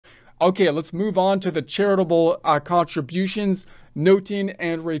Okay, let's move on to the charitable contributions, noting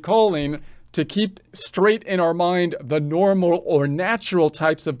and recalling to keep straight in our mind the normal or natural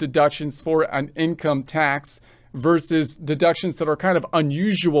types of deductions for an income tax versus deductions that are kind of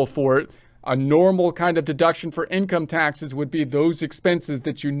unusual for it. A normal kind of deduction for income taxes would be those expenses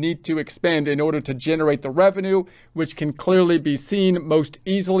that you need to expend in order to generate the revenue, which can clearly be seen most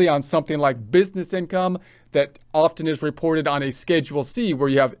easily on something like business income that often is reported on a Schedule C, where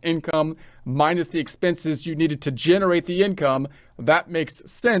you have income minus the expenses you needed to generate the income. That makes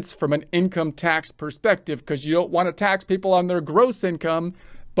sense from an income tax perspective because you don't want to tax people on their gross income,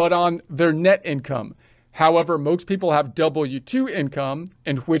 but on their net income. However, most people have W-2 income,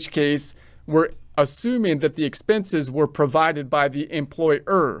 in which case we're assuming that the expenses were provided by the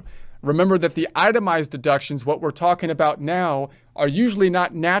employer. Remember that the itemized deductions, what we're talking about now, are usually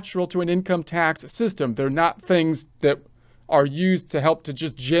not natural to an income tax system. They're not things that are used to help to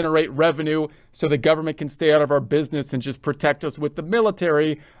just generate revenue so the government can stay out of our business and just protect us with the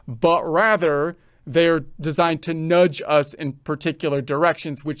military, but rather they're designed to nudge us in particular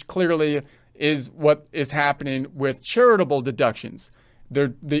directions, which clearly is what is happening with charitable deductions.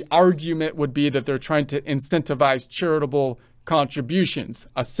 The argument would be that they're trying to incentivize charitable contributions.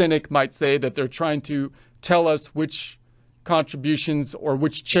 A cynic might say that they're trying to tell us which contributions or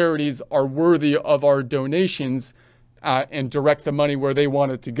which charities are worthy of our donations and direct the money where they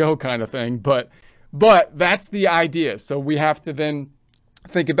want it to go, kind of thing. But that's the idea. So we have to then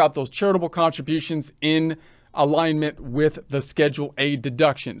think about those charitable contributions in alignment with the Schedule A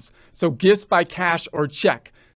deductions. So gifts by cash or check.